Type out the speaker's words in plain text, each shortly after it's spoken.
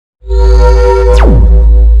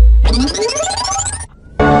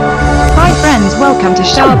Welcome to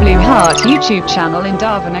shahblueheart YouTube channel in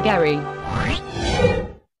Davanagere.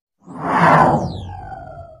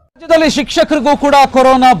 ರಾಜ್ಯದಲ್ಲಿ ಶಿಕ್ಷಕರಿಗೂ ಕೂಡ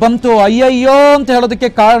corona ಬಂತು ಅಯ್ಯಯ್ಯೋ ಅಂತ ಹೇಳೋದಕ್ಕೆ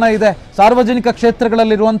ಕಾರಣ ಇದೆ. ಸಾರ್ವಜನಿಕ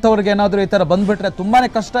ಕ್ಷೇತ್ರಗಳಲ್ಲಿರುವಂತವರಿಗೆ ಏನಾದರೂ ಈ ತರ ಬಂದ್ಬಿಟ್ರೆ ತುಂಬಾನೇ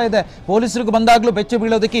ಕಷ್ಟ ಇದೆ. ಪೊಲೀಸರಿಗೆ ಬಂದಾಗ್ಲೂ ಬೆಚ್ಚ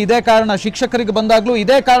ಬೀಳೋದಕ್ಕೆ ಇದೇ ಕಾರಣ, ಶಿಕ್ಷಕರಿಗೆ ಬಂದಾಗ್ಲೂ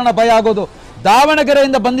ಇದೇ ಕಾರಣ ಭಯ ಆಗೋದು.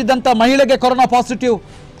 ದಾವಣಗೆರೆಯಿಂದ ಬಂದಿದ್ದಂತ ಮಹಿಳೆಗೆ ಕೊರೋನಾ ಪಾಸಿಟಿವ್,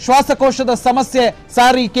 ಶ್ವಾಸಕೋಶದ ಸಮಸ್ಯೆ,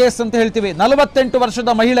 ಸಾರಿ ಕೇಸ್ ಅಂತ ಹೇಳ್ತೀವಿ. 48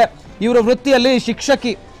 ವರ್ಷದ ಮಹಿಳೆ, ಇವರ ವೃತ್ತಿಯಲ್ಲಿ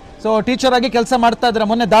ಶಿಕ್ಷಕಿ, ಸೊ ಟೀಚರ್ ಆಗಿ ಕೆಲಸ ಮಾಡ್ತಾ ಇದ್ದಾರೆ.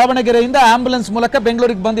 ಮೊನ್ನೆ ದಾವಣಗೆರೆಯಿಂದ ಆಂಬ್ಯುಲೆನ್ಸ್ ಮೂಲಕ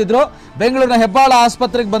ಬೆಂಗಳೂರಿಗೆ ಬಂದಿದ್ರು. ಬೆಂಗಳೂರಿನ ಹೆಬ್ಬಾಳ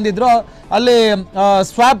ಆಸ್ಪತ್ರೆಗೆ ಬಂದಿದ್ರು. ಅಲ್ಲಿ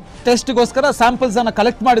ಸ್ವಾಬ್ ಟೆಸ್ಟ್ಗೋಸ್ಕರ ಸ್ಯಾಂಪಲ್ಸ್ ಅನ್ನು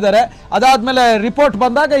ಕಲೆಕ್ಟ್ ಮಾಡಿದ್ದಾರೆ. ಅದಾದ್ಮೇಲೆ ರಿಪೋರ್ಟ್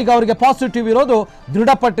ಬಂದಾಗ ಈಗ ಅವರಿಗೆ ಪಾಸಿಟಿವ್ ಇರೋದು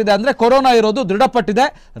ದೃಢಪಟ್ಟಿದೆ, ಅಂದ್ರೆ ಕೊರೋನಾ ಇರೋದು ದೃಢಪಟ್ಟಿದೆ.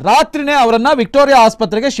 ರಾತ್ರಿನೇ ಅವರನ್ನ ವಿಕ್ಟೋರಿಯಾ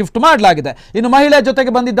ಆಸ್ಪತ್ರೆಗೆ ಶಿಫ್ಟ್ ಮಾಡಲಾಗಿದೆ. ಇನ್ನು ಮಹಿಳೆ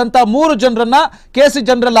ಜೊತೆಗೆ ಬಂದಿದ್ದಂತ 3 ಜನರನ್ನ ಕೆಸಿ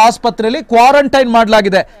ಜನರಲ್ ಆಸ್ಪತ್ರೆಯಲ್ಲಿ ಕ್ವಾರಂಟೈನ್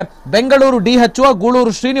ಮಾಡಲಾಗಿದೆ. ಬೆಂಗಳೂರು ಡಿಎಚ್ಒ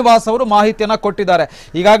ಗೂಳೂರು ಶ್ರೀನಿವಾಸ್ ಅವರು ಮಾಹಿತಿಯನ್ನ ಕೊಟ್ಟಿದ್ದಾರೆ.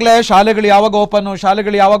 ಈಗಾಗಲೇ ಶಾಲೆಗಳು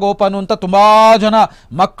ಯಾವಾಗ ಓಪನ್ ಅಂತ ತುಂಬಾ ಜನ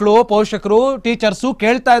ಮಕ್ಕಳು, ಪೋಷಕರು, ಟೀಚರ್ಸು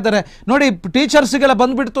ಕೇಳ್ತಾ ಇದ್ದಾರೆ. ನೋಡಿ, ಟೀಚರ್ಸ್ಗೆಲ್ಲ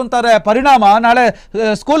ಬಂದ್ಬಿಡ್ತು ಅಂತಾರೆ. ಪರಿಣಾಮ ನಾಳೆ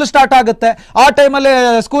ಸ್ಕೂಲ್ ಸ್ಟಾರ್ಟ್ ಆಗುತ್ತೆ. ಆ ಟೈಮಲ್ಲಿ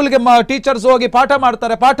ಸ್ಕೂಲ್ಗೆ ಟೀಚರ್ಸ್ ಹೋಗಿ ಪಾಠ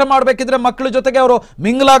ಮಾಡ್ತಾರೆ. ಪಾಠ ಮಾಡಬೇಕಿದ್ರೆ ಮಕ್ಕಳ ಜೊತೆಗೆ ಅವರು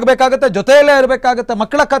ಮಿಂಗಲ್ ಆಗಬೇಕಾಗುತ್ತೆ, ಜೊತೆಯಲ್ಲೇ ಇರಬೇಕಾಗುತ್ತೆ.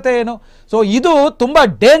 ಮಕ್ಕಳ ಕತೆ ಏನು? ಸೊ ಇದು ತುಂಬಾ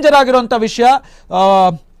ಡೇಂಜರ್ ಆಗಿರುವಂತ ವಿಷಯ.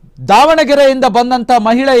 ದಾವಣಗೆರೆಯಿಂದ ಬಂದಂತ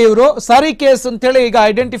ಮಹಿಳೆ ಇವರು ಸಾರಿ ಕೇಸ್ ಅಂತೇಳಿ ಈಗ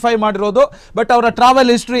ಐಡೆಂಟಿಫೈ ಮಾಡಿರೋದು. ಬಟ್ ಅವರ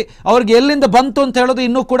ಟ್ರಾವೆಲ್ ಹಿಸ್ಟ್ರಿ, ಅವ್ರಿಗೆ ಎಲ್ಲಿಂದ ಬಂತು ಅಂತ ಹೇಳೋದು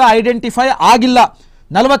ಇನ್ನೂ ಕೂಡ ಐಡೆಂಟಿಫೈ ಆಗಿಲ್ಲ.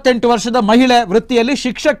 48 ವರ್ಷದ ಮಹಿಳೆ, ವೃತ್ತಿಯಲ್ಲಿ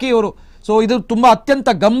ಶಿಕ್ಷಕಿ ಇವರು. ಸೊ ಇದು ತುಂಬಾ ಅತ್ಯಂತ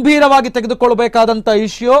ಗಂಭೀರವಾಗಿ ತೆಗೆದುಕೊಳ್ಳಬೇಕಾದಂತ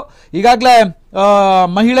ಇಶ್ಯೂ. ಈಗಾಗಲೇ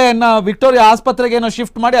ಮಹಿಳೆಯನ್ನ ವಿಕ್ಟೋರಿಯಾ ಆಸ್ಪತ್ರೆಗೆ ಏನೋ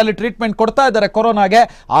ಶಿಫ್ಟ್ ಮಾಡಿ ಅಲ್ಲಿ ಟ್ರೀಟ್ಮೆಂಟ್ ಕೊಡ್ತಾ ಇದ್ದಾರೆ ಕೊರೋನಾಗೆ.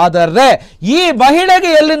 ಆದರೆ ಈ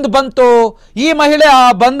ಮಹಿಳೆಗೆ ಎಲ್ಲಿಂದ ಬಂತು? ಈ ಮಹಿಳೆ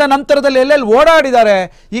ಬಂದ ನಂತರದಲ್ಲಿ ಎಲ್ಲೆಲ್ಲಿ ಓಡಾಡಿದ್ದಾರೆ?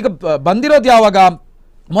 ಈಗ ಬಂದಿರೋದು ಯಾವಾಗ?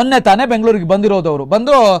 ಮೊನ್ನೆ ತಾನೇ ಬೆಂಗಳೂರಿಗೆ ಬಂದಿರೋದು. ಅವರು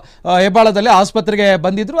ಬಂದು ಹೆಬ್ಬಾಳದಲ್ಲಿ ಆಸ್ಪತ್ರೆಗೆ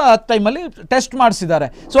ಬಂದಿದ್ರು. ಆ ಟೈಮಲ್ಲಿ ಟೆಸ್ಟ್ ಮಾಡಿಸಿದ್ದಾರೆ.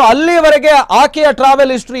 ಸೊ ಅಲ್ಲಿವರೆಗೆ ಆಕೆಯ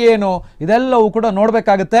ಟ್ರಾವೆಲ್ ಹಿಸ್ಟ್ರಿ ಏನು, ಇದೆಲ್ಲವೂ ಕೂಡ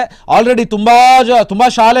ನೋಡಬೇಕಾಗುತ್ತೆ. ಆಲ್ರೆಡಿ ತುಂಬಾ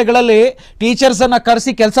ಶಾಲೆಗಳಲ್ಲಿ ಟೀಚರ್ಸ್ ಅನ್ನ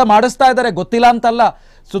ಕರೆಸಿ ಕೆಲಸ ಮಾಡಿಸ್ತಾ ಇದ್ದಾರೆ, ಗೊತ್ತಿಲ್ಲ ಅಂತಲ್ಲ.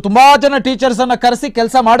 ಸೊ ತುಂಬಾ ಜನ ಟೀಚರ್ಸ್ ಅನ್ನ ಕರೆಸಿ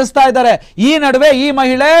ಕೆಲಸ ಮಾಡಿಸ್ತಾ ಇದ್ದಾರೆ. ಈ ನಡುವೆ ಈ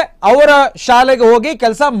ಮಹಿಳೆ ಅವರ ಶಾಲೆಗೆ ಹೋಗಿ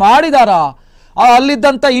ಕೆಲಸ ಮಾಡಿದಾರ?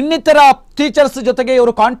 ಅಲ್ಲಿದ್ದಂಥ ಇನ್ನಿತರ ಟೀಚರ್ಸ್ ಜೊತೆಗೆ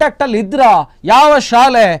ಇವರು ಕಾಂಟ್ಯಾಕ್ಟ್ ಅಲ್ಲಿ ಇದ್ರ? ಯಾವ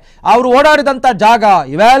ಶಾಲೆ, ಅವರು ಓಡಾಡಿದಂಥ ಜಾಗ,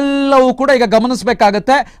 ಇವೆಲ್ಲವೂ ಕೂಡ ಈಗ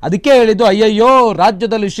ಗಮನಿಸಬೇಕಾಗತ್ತೆ. ಅದಕ್ಕೆ ಹೇಳಿದ್ದು, ಅಯ್ಯಯ್ಯೋ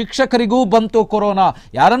ರಾಜ್ಯದಲ್ಲಿ ಶಿಕ್ಷಕರಿಗೂ ಬಂತು ಕೊರೋನಾ,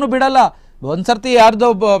 ಯಾರನ್ನು ಬಿಡಲ್ಲ. ಒಂದ್ಸರ್ತಿ ಯಾರ್ದೋ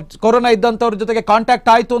ಕೊರೋನಾ ಇದ್ದಂಥವ್ರ ಜೊತೆಗೆ ಕಾಂಟ್ಯಾಕ್ಟ್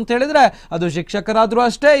ಆಯಿತು ಅಂತ ಹೇಳಿದ್ರೆ ಅದು ಶಿಕ್ಷಕರಾದರೂ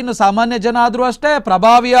ಅಷ್ಟೇ, ಇನ್ನು ಸಾಮಾನ್ಯ ಜನ ಆದರೂ ಅಷ್ಟೇ,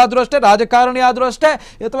 ಪ್ರಭಾವಿ ಆದರೂ ಅಷ್ಟೇ, ರಾಜಕಾರಣಿ ಆದರೂ ಅಷ್ಟೇ,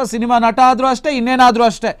 ಅಥವಾ ಸಿನಿಮಾ ನಟ ಆದರೂ ಅಷ್ಟೇ, ಇನ್ನೇನಾದರೂ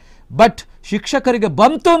ಅಷ್ಟೇ. ಬಟ್ ಶಿಕ್ಷಕರಿಗೆ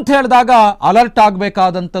ಬಂತು ಅಂತ ಹೇಳಿದಾಗ ಅಲರ್ಟ್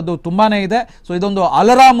ಆಗಬೇಕಾದಂಥದ್ದು ತುಂಬಾನೇ ಇದೆ. ಸೊ ಇದೊಂದು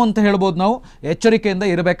ಅಲಾರಾಮ್ ಅಂತ ಹೇಳ್ಬೋದು ನಾವು. ಎಚ್ಚರಿಕೆಯಿಂದ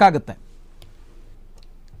ಇರಬೇಕಾಗುತ್ತೆ.